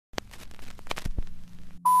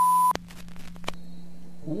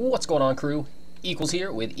What's going on, crew? Equals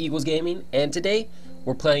here with Equals Gaming, and today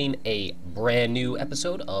we're playing a brand new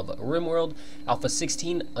episode of RimWorld Alpha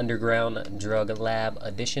 16 Underground Drug Lab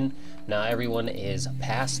Edition. Now everyone is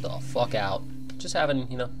passed the fuck out, just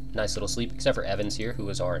having, nice little sleep, except for Evans here, who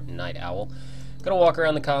is our night owl. Gonna walk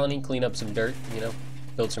around the colony, clean up some dirt,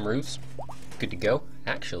 build some roofs. Good to go.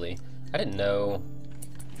 Actually, I didn't know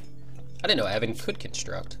Evan could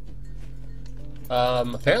construct.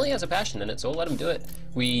 Apparently he has a passion in it, so we'll let him do it.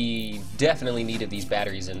 We definitely needed these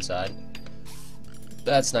batteries inside.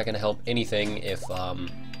 That's not going to help anything if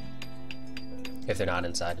they're not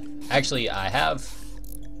inside. Actually, I have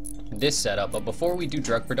this set up, but before we do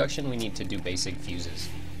drug production, we need to do basic fuses.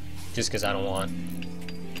 Just because I don't want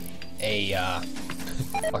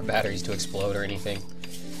our batteries to explode or anything.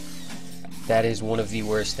 That is one of the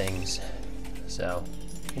worst things. So,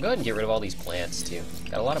 we'll go ahead and get rid of all these plants, too.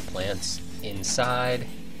 Got a lot of plants inside,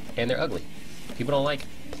 and they're ugly. People don't like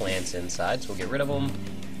plants inside, so we'll get rid of them.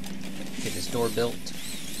 Get this door built,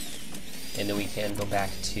 and then we can go back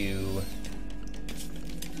to...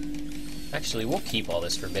 Actually, we'll keep all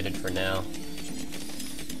this forbidden for now.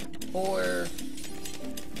 Or...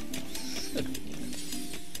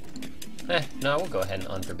 no, we'll go ahead and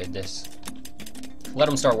unforbid this. Let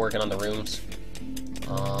them start working on the rooms.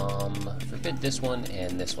 Forbid this one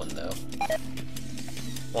and this one, though.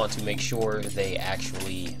 Want to make sure they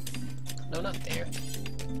actually... No, not there.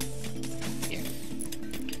 Here.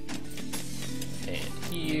 And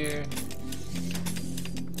here.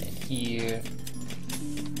 And here.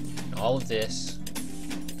 And all of this.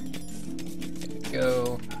 There we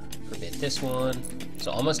go. Forbid this one.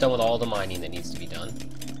 So almost done with all the mining that needs to be done.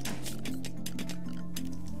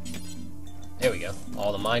 There we go.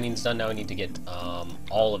 All the mining's done. Now we need to get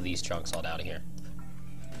all of these chunks hauled out of here.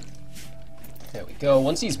 There we go.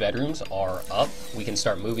 Once these bedrooms are up, we can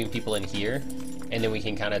start moving people in here, and then we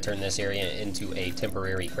can kind of turn this area into a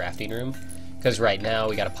temporary crafting room. Because right now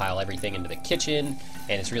we got to pile everything into the kitchen,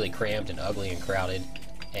 and it's really cramped and ugly and crowded,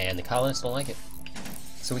 and the colonists don't like it.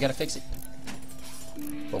 So we got to fix it.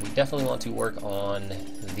 But we definitely want to work on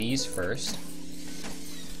these first.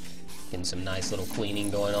 Getting some nice little cleaning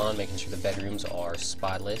going on, making sure the bedrooms are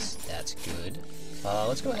spotless. That's good.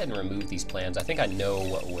 Let's go ahead and remove these plans. I think I know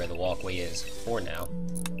where the walkway is for now.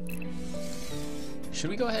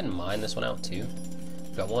 Should we go ahead and mine this one out too?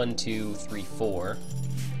 We've got 1, 2, 3, 4.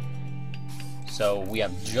 So we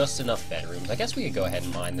have just enough bedrooms. I guess we could go ahead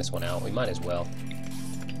and mine this one out. We might as well.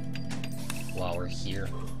 While we're here.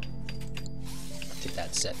 Get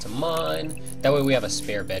that set to mine. That way we have a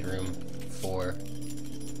spare bedroom for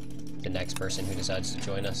the next person who decides to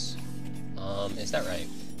join us. Is that right?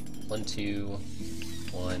 1, 2,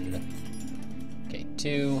 1. Okay,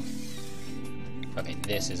 2. Okay,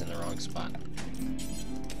 this is in the wrong spot.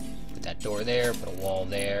 Put that door there, put a wall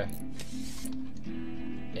there.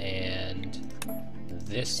 And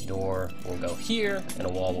this door will go here, and a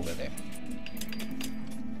wall will go there.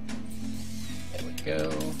 There we go.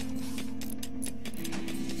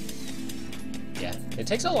 Yeah, it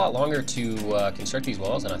takes a lot longer to construct these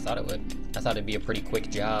walls than I thought it would. I thought it'd be a pretty quick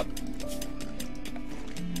job.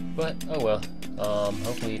 But, oh well.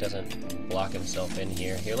 Hopefully he doesn't block himself in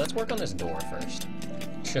here. Here, let's work on this door first.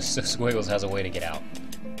 Just so Squiggles has a way to get out.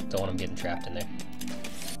 Don't want him getting trapped in there.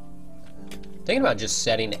 Thinking about just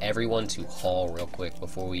setting everyone to haul real quick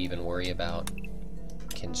before we even worry about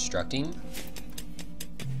constructing.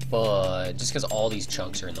 But, just because all these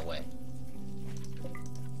chunks are in the way.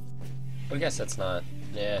 But I guess that's not...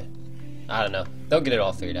 Yeah. I don't know. They'll get it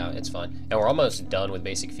all figured out. It's fine. And we're almost done with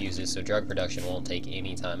basic fuses, so drug production won't take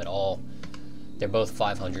any time at all. They're both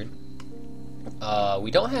 500.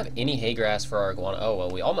 We don't have any hay grass for our iguana. Oh, well,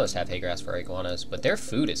 we almost have hay grass for our iguanas, but their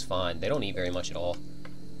food is fine. They don't eat very much at all.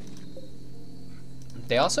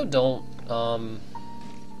 They also don't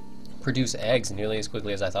produce eggs nearly as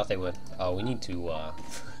quickly as I thought they would. Oh, we need to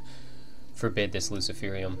forbid this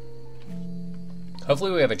luciferium.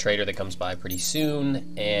 Hopefully we have a trader that comes by pretty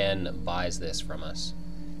soon and buys this from us,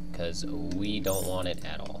 because we don't want it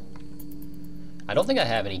at all. I don't think I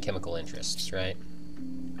have any chemical interests, right?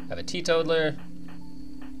 I have a teetotaler.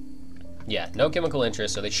 Yeah, no chemical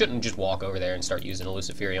interest, so they shouldn't just walk over there and start using a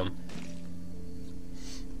luciferium.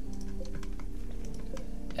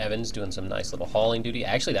 Evan's doing some nice little hauling duty.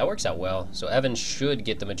 Actually, that works out well. So Evan should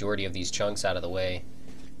get the majority of these chunks out of the way.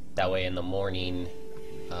 That way in the morning...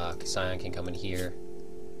 Kasayan can come in here.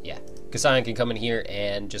 Yeah, Kasayan can come in here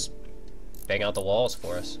and just bang out the walls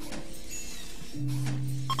for us.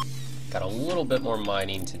 Got a little bit more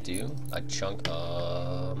mining to do. A chunk.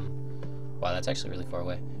 Wow, that's actually really far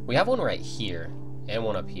away. We have one right here and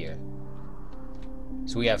one up here.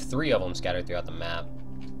 So we have 3 of them scattered throughout the map.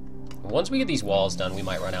 Once we get these walls done, we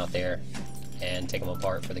might run out there and take them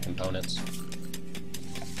apart for the components.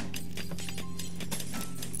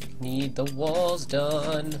 Need the walls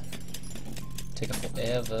done. Take a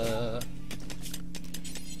forever.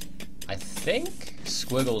 I think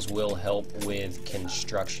squiggles will help with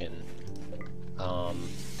construction.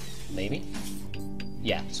 Maybe?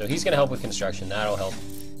 Yeah, so he's gonna help with construction. That'll help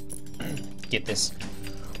get this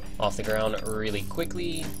off the ground really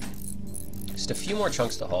quickly. Just a few more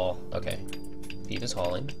chunks to haul. Okay. Pete is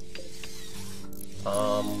hauling.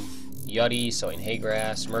 Yuddy, sowing hay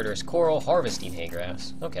grass. Murderous coral, harvesting hay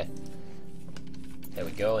grass. Okay. There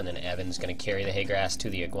we go, and then Evan's gonna carry the hay grass to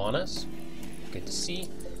the iguanas. Good to see.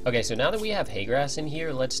 Okay, so now that we have hay grass in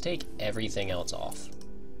here, let's take everything else off.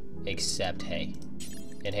 Except hay.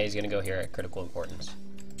 And hay's gonna go here at critical importance.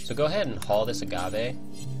 So go ahead and haul this agave.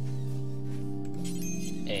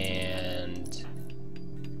 And...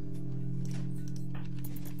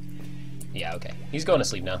 yeah, okay. He's going to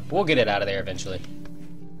sleep now. We'll get it out of there eventually.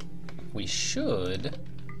 We should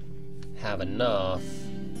have enough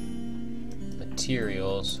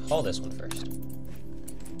materials. Haul this one first.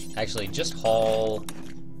 Actually, just haul...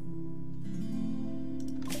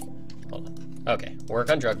 hold on. Okay, work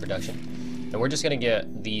on drug production. And we're just going to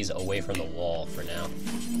get these away from the wall for now.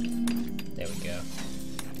 There we go.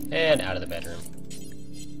 And out of the bedroom.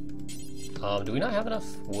 Do we not have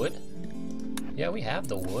enough wood? Yeah, we have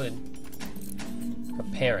the wood.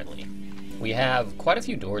 Apparently. We have quite a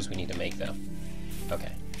few doors we need to make, though.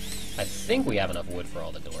 Okay. I think we have enough wood for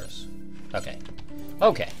all the doors. Okay.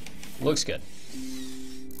 Okay. Looks good.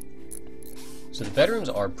 So the bedrooms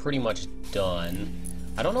are pretty much done.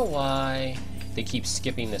 I don't know why they keep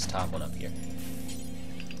skipping this top one up here.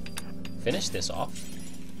 Finish this off.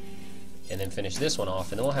 And then finish this one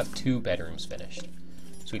off, and then we'll have 2 bedrooms finished.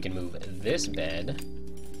 So we can move this bed.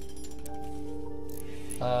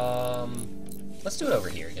 Let's do it over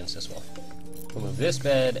here against this wall. We'll move this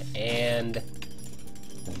bed and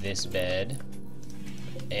this bed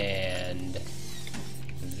and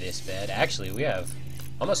this bed. Actually, we have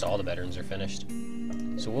almost all the bedrooms are finished.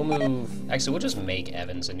 So we'll move... actually, we'll just make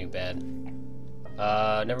Evans a new bed.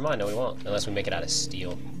 Never mind. No, we won't. Unless we make it out of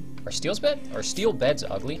steel. Are steel beds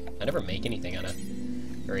ugly? I never make anything out of...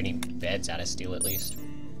 or any beds out of steel, at least.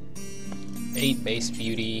 8 base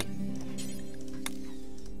beauty.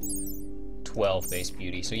 12 base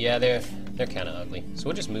beauty. So yeah, they're kind of ugly. So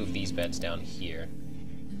we'll just move these beds down here.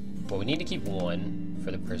 Well, we need to keep 1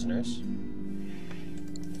 for the prisoners.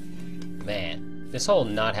 Man, this whole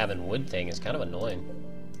not having wood thing is kind of annoying.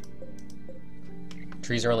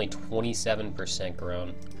 Trees are only 27%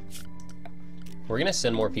 grown. We're gonna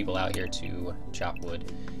send more people out here to chop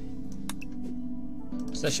wood.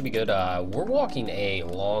 So that should be good. We're walking a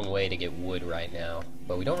long way to get wood right now,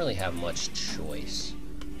 but we don't really have much choice.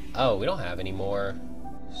 Oh, we don't have any more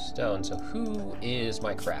stone, so who is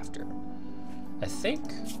my crafter? I think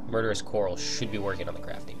Murderous Coral should be working on the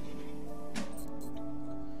crafting.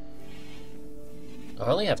 I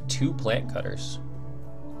only have 2 plant cutters.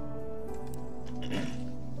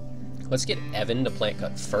 Let's get Evan to plant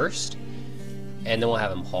cut first, and then we'll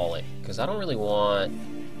have him haul it, because I don't really want...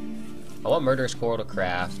 I want Murderous Coral to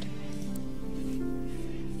craft.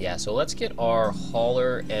 Yeah, so let's get our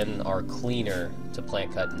hauler and our cleaner to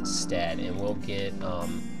plant cut instead, and we'll get, oh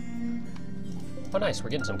nice, we're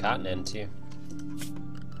getting some cotton in too.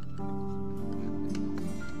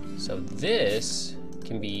 So this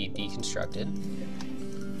can be deconstructed.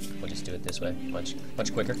 We'll just do it this way, much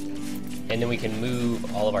quicker. And then we can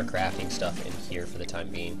move all of our crafting stuff in here for the time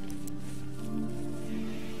being.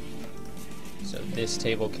 So this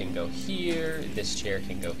table can go here, this chair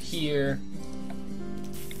can go here.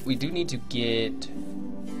 We do need to get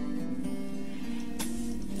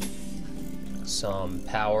some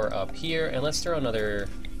power up here, and let's throw another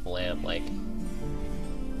lamp like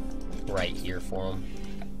right here for them.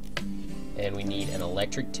 And we need an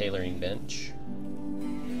electric tailoring bench.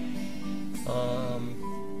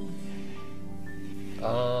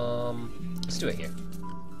 Let's do it here.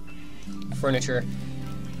 Furniture.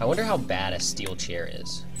 I wonder how bad a steel chair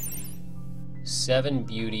is. 7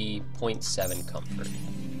 beauty, 0.7 comfort.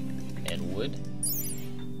 And wood?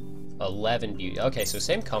 11 beauty. Okay, so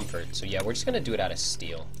same comfort. So yeah, we're just gonna do it out of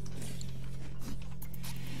steel.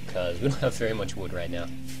 Because we don't have very much wood right now.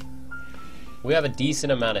 We have a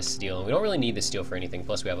decent amount of steel, and we don't really need the steel for anything.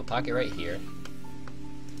 Plus we have a pocket right here.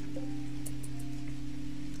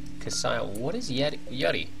 Kasaya, what is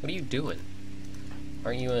Yeti? What are you doing?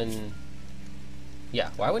 Aren't you in... Yeah,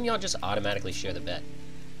 why wouldn't y'all just automatically share the bed?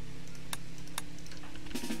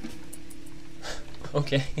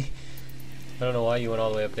 Okay. I don't know why you went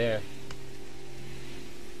all the way up there.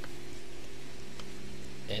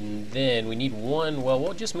 And then we need one, well,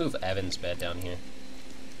 we'll just move Evan's bed down here.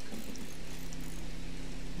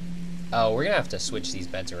 Oh, we're gonna have to switch these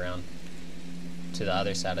beds around to the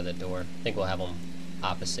other side of the door. I think we'll have them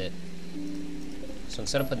opposite. So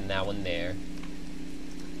instead of putting that one there,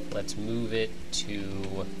 let's move it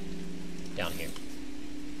to down here.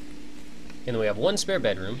 And then we have one spare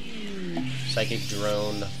bedroom. Psychic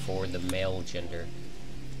drone for the male gender.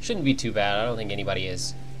 Shouldn't be too bad. I don't think anybody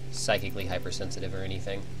is psychically hypersensitive or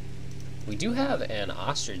anything. We do have an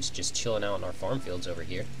ostrich just chilling out in our farm fields over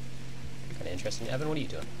here. Kind of interesting. Evan, what are you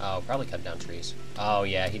doing? Oh, probably cutting down trees. Oh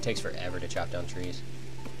yeah, he takes forever to chop down trees.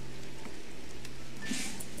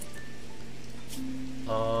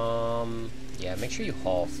 Yeah, make sure you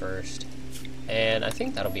haul first. And I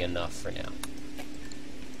think that'll be enough for now.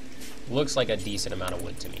 Looks like a decent amount of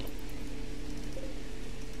wood to me.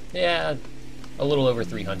 Yeah, a little over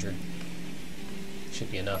 300.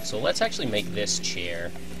 Should be enough. So let's actually make this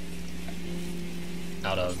chair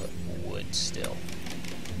out of wood still.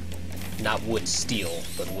 Not wood steel,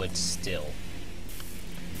 but wood still.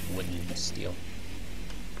 Wooden steel.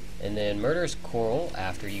 And then murderous coral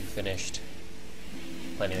after you finished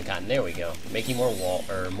planting the cotton. There we go. Making more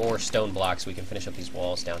more stone blocks so we can finish up these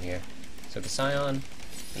walls down here. So Cation,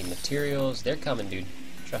 need materials. They're coming, dude.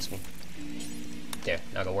 Trust me. There.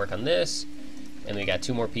 Now go work on this. And we got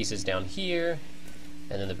 2 more pieces down here.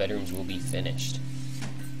 And then the bedrooms will be finished.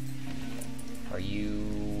 Are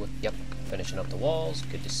you... Yep. Finishing up the walls.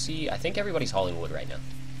 Good to see. I think everybody's hauling wood right now.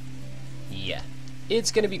 Yeah.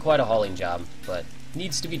 It's going to be quite a hauling job, but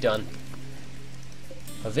needs to be done.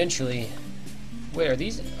 Eventually... Wait, are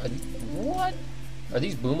these... what? Are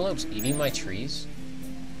these boomalopes eating my trees?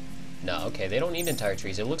 No, okay, they don't need entire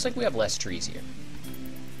trees. It looks like we have less trees here.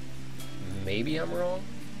 Maybe I'm wrong?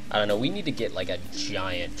 I don't know. We need to get, like, a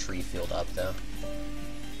giant tree field up, though.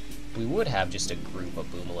 We would have just a group of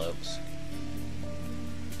boomalopes.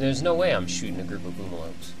 There's no way I'm shooting a group of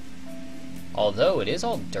boomalopes. Although, it is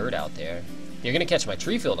all dirt out there. You're gonna catch my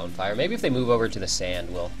tree field on fire. Maybe if they move over to the sand,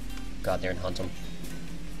 we'll go out there and hunt them.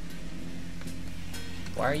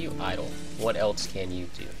 Why are you idle? What else can you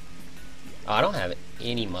do? Oh, I don't have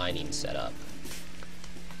any mining set up.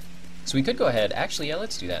 So we could go ahead... Actually, yeah,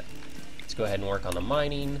 let's do that. Let's go ahead and work on the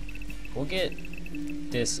mining. We'll get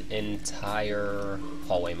this entire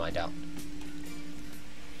hallway mined out.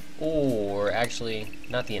 Or, actually,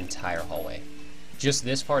 not the entire hallway. Just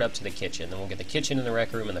this part up to the kitchen. Then we'll get the kitchen and the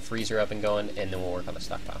rec room and the freezer up and going, and then we'll work on the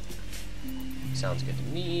stockpile. Sounds good to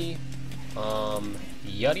me.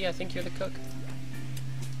 Yuddy, I think you're the cook?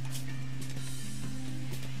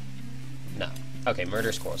 No. Okay,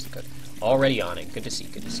 Murderous Coral's the cook. Already on it. Good to see,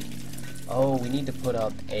 good to see. Oh, we need to put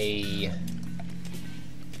up a...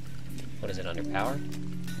 What is it, under power?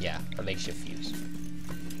 Yeah, a makeshift fuse.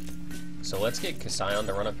 So let's get Cation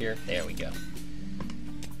to run up here. There we go.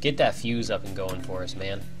 Get that fuse up and going for us,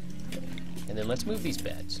 man. And then let's move these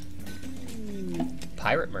beds.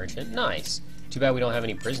 Pirate merchant. Nice. Too bad we don't have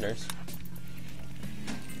any prisoners.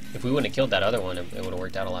 If we wouldn't have killed that other one, it would have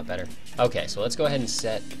worked out a lot better. Okay, so let's go ahead and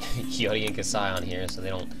set Yodi and Kasai on here so they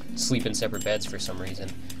don't sleep in separate beds for some reason.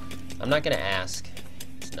 I'm not going to ask.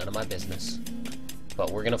 It's none of my business.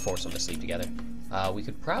 But we're going to force them to sleep together. We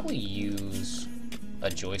could probably use a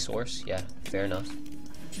joy source. Yeah, fair enough.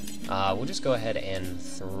 We'll just go ahead and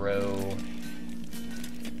throw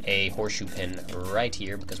a horseshoe pin right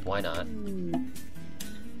here, because why not?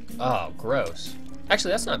 Oh, gross.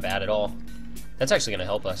 Actually, that's not bad at all. That's actually going to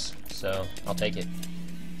help us, so I'll take it.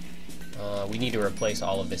 We need to replace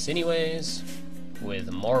all of this anyways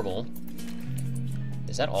with marble.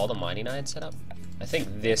 Is that all the mining I had set up? I think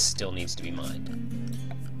this still needs to be mined.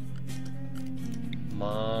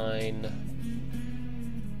 Mine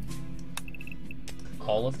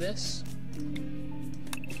all of this.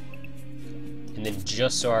 And then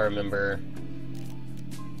just so I remember...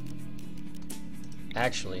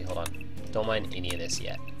 Actually, hold on. Don't mine any of this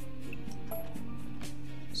yet.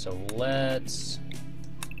 So let's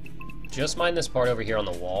just mine this part over here on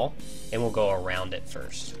the wall, and we'll go around it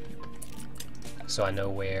first. So I know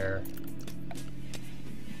where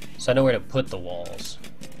to put the walls.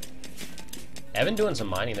 Evan doing some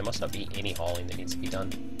mining. There must not be any hauling that needs to be done.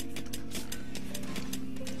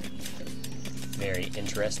 Very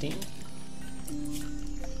interesting.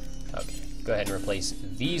 Okay, go ahead and replace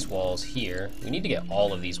these walls here. We need to get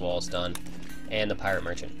all of these walls done. And the pirate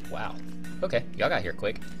merchant. Wow. Okay, y'all got here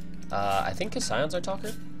quick. I think Kasion's our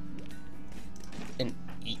talker. And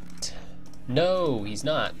eat. No, he's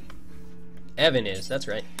not. Evan is, that's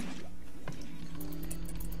right.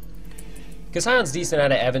 Kasion's decent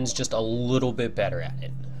at it, Evan's just a little bit better at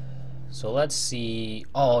it. So let's see.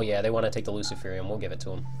 Oh yeah, they want to take the Luciferium. We'll give it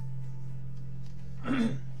to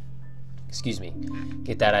them. Excuse me.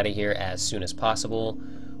 Get that out of here as soon as possible.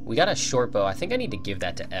 We got a short bow. I think I need to give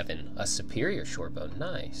that to Evan. A superior short bow.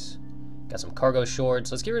 Nice. Got some cargo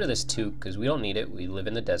shorts. Let's get rid of this toque because we don't need it. We live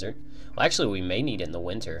in the desert. Well, actually, we may need it in the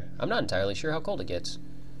winter. I'm not entirely sure how cold it gets.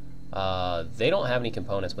 They don't have any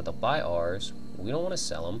components, but they'll buy ours. We don't want to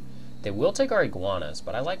sell them. They will take our iguanas,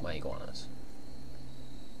 but I like my iguanas.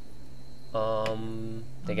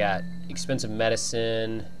 They got expensive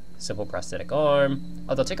medicine, simple prosthetic arm.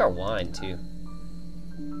 Oh, they'll take our wine, too.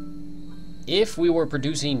 If we were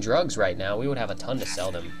producing drugs right now, we would have a ton to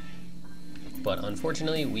sell them. But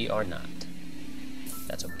unfortunately, we are not.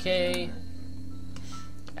 That's okay.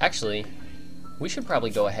 Actually, we should probably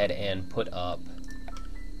go ahead and put up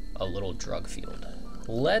a little drug field.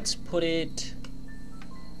 Let's put it...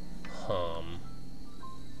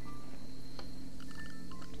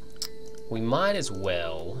 We might as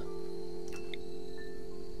well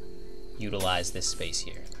utilize this space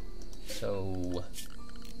here. So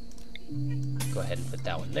go ahead and put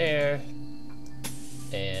that one there.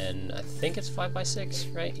 And I think it's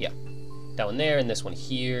 5x6, right? Yeah. That one there and this one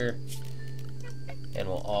here. And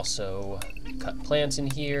we'll also cut plants in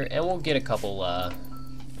here, and we'll get a couple,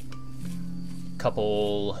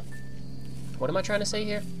 what am I trying to say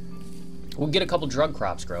here? We'll get a couple drug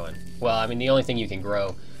crops growing. Well, I mean, the only thing you can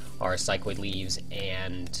grow are cycloid leaves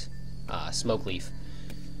and smoke leaf.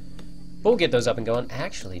 But we'll get those up and going.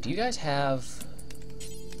 Actually, do you guys have...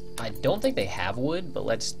 I don't think they have wood, but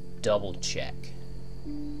let's double check.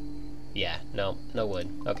 Yeah, no wood.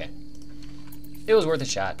 Okay. It was worth a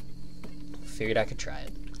shot. Figured I could try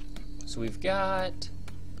it. So we've got...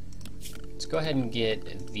 Let's go ahead and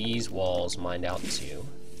get these walls mined out too.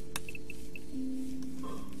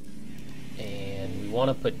 And we want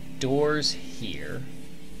to put doors here.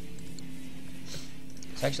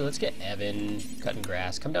 So actually, let's get Evan cutting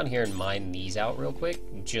grass. Come down here and mine these out real quick,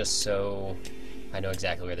 just so I know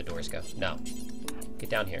exactly where the doors go. No. Get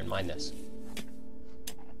down here and mine this.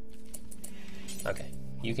 Okay,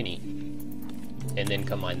 you can eat. And then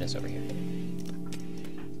come mine this over here.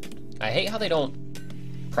 I hate how they don't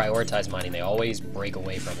prioritize mining. They always break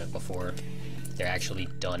away from it before they're actually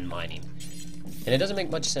done mining. And it doesn't make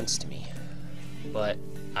much sense to me. But,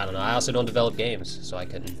 I don't know. I also don't develop games, so I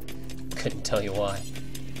couldn't tell you why.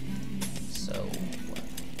 So,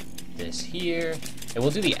 this here. And we'll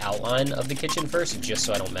do the outline of the kitchen first, just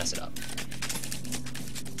so I don't mess it up.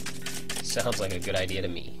 Sounds like a good idea to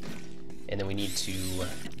me. And then we need to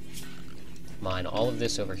mine all of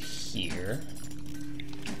this over here.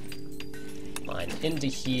 Mine into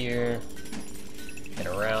here. And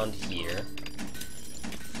around here.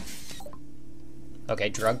 Okay,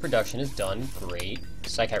 drug production is done. Great.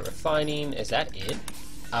 Psychite refining. Is that it?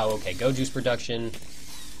 Oh, okay. Go juice production.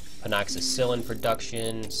 Panoxycillin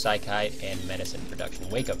production. Psychite and medicine production.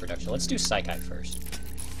 Wake up production. Let's do psychite first.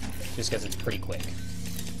 Just because it's pretty quick.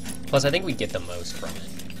 Plus, I think we get the most from it.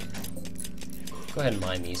 Go ahead and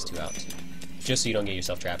mine these two out too. Just so you don't get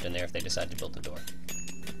yourself trapped in there if they decide to build the door.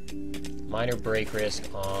 Minor break risk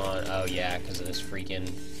on... Oh yeah, because of this freaking...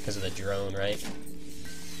 Because of the drone, right?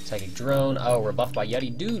 Psychic drone. Oh, we're buffed by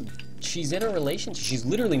Yeti. Dude, she's in a relationship. She's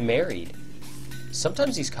literally married.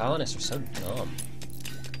 Sometimes these colonists are so dumb.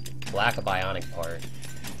 Lack of bionic part.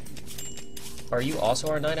 Are you also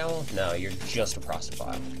our night owl? No, you're just a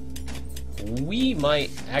prostophile. We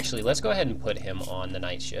might... Actually, let's go ahead and put him on the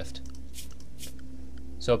night shift.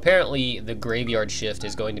 So apparently the graveyard shift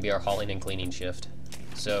is going to be our hauling and cleaning shift.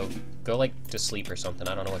 So go like to sleep or something.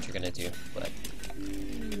 I don't know what you're gonna do, but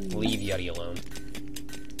leave Yeti alone.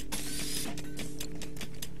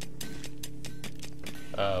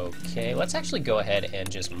 Okay, let's actually go ahead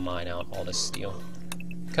and just mine out all this steel.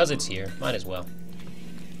 Because it's here, might as well.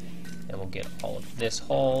 And we'll get all of this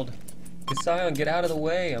hauled. Sion, get out of the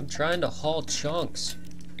way. I'm trying to haul chunks.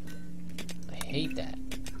 I hate that.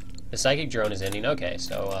 The psychic drone is ending. Okay,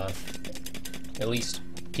 so at least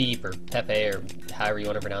Peep or Pepe or however you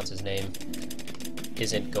want to pronounce his name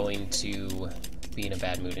isn't going to be in a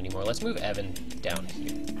bad mood anymore. Let's move Evan down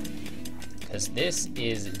here. Because this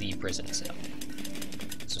is the prison cell.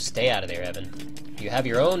 So stay out of there, Evan. You have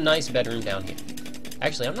your own nice bedroom down here.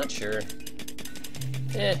 Actually, I'm not sure.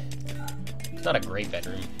 It's not a great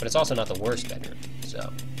bedroom, but it's also not the worst bedroom.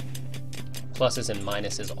 So, pluses and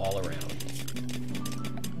minuses all around.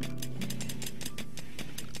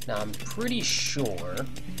 Now, I'm pretty sure...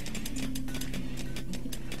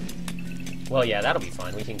 Well, yeah, that'll be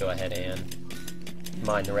fine. We can go ahead and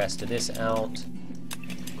mine the rest of this out.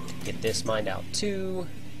 Get this mined out, too.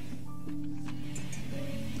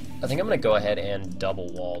 I think I'm going to go ahead and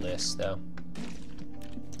double wall this, though.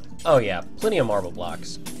 Oh yeah, plenty of marble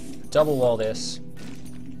blocks. Double wall this.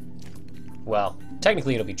 Well,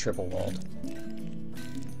 technically it'll be triple walled.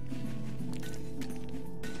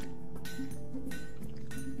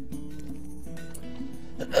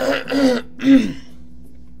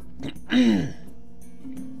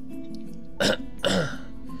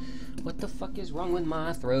 What the fuck is wrong with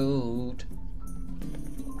my throat?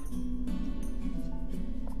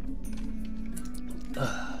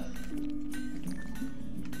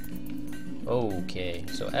 Okay,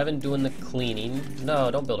 so Evan doing the cleaning.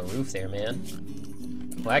 No, don't build a roof there, man.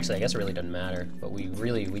 Well, actually, I guess it really doesn't matter, but we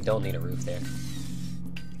don't need a roof there.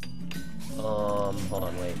 Hold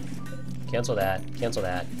on, wait. Cancel that,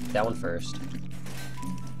 that one first.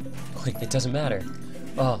 Wait, it doesn't matter.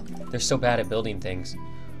 Oh, they're so bad at building things.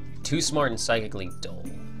 Too smart and psychically dull.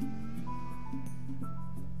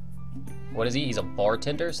 What is he? He's a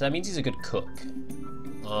bartender, so that means he's a good cook.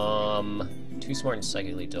 Too smart and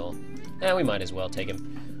psychically dull. We might as well take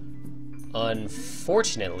him.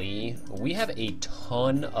 Unfortunately, we have a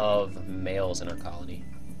ton of males in our colony.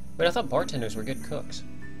 Wait, I thought bartenders were good cooks.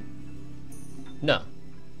 No.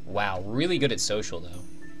 Wow, really good at social,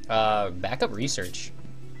 though. Backup research.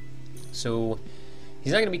 So,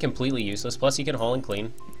 he's not going to be completely useless, plus he can haul and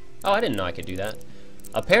clean. Oh, I didn't know I could do that.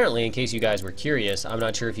 Apparently, in case you guys were curious, I'm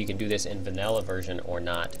not sure if you can do this in vanilla version or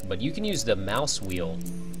not, but you can use the mouse wheel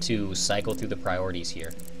to cycle through the priorities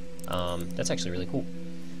here. That's actually really cool.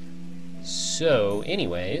 So,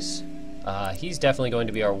 anyways, he's definitely going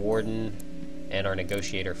to be our warden and our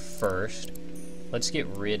negotiator first. Let's get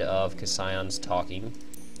rid of Kasion's talking.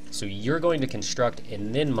 So you're going to construct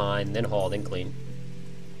and then mine, then haul, then clean.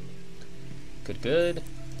 Good, good.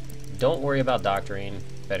 Don't worry about doctoring.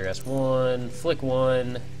 Better S1, flick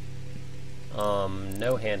 1.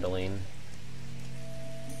 No handling.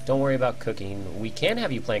 Don't worry about cooking. We can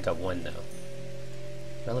have you plank up 1 though.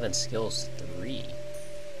 Relevant skills 3.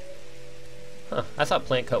 Huh, I thought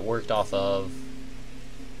plant cut worked off of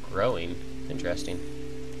growing. Interesting.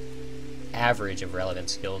 Average of relevant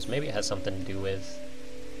skills. Maybe it has something to do with...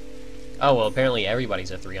 Oh, well, apparently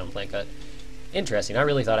everybody's a 3 on plant cut. Interesting. I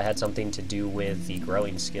really thought it had something to do with the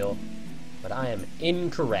growing skill, but I am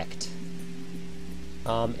incorrect.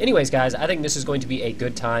 Anyways, guys, I think this is going to be a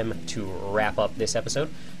good time to wrap up this episode.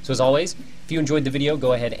 So as always, if you enjoyed the video,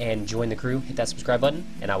 go ahead and join the crew, hit that subscribe button,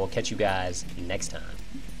 and I will catch you guys next time.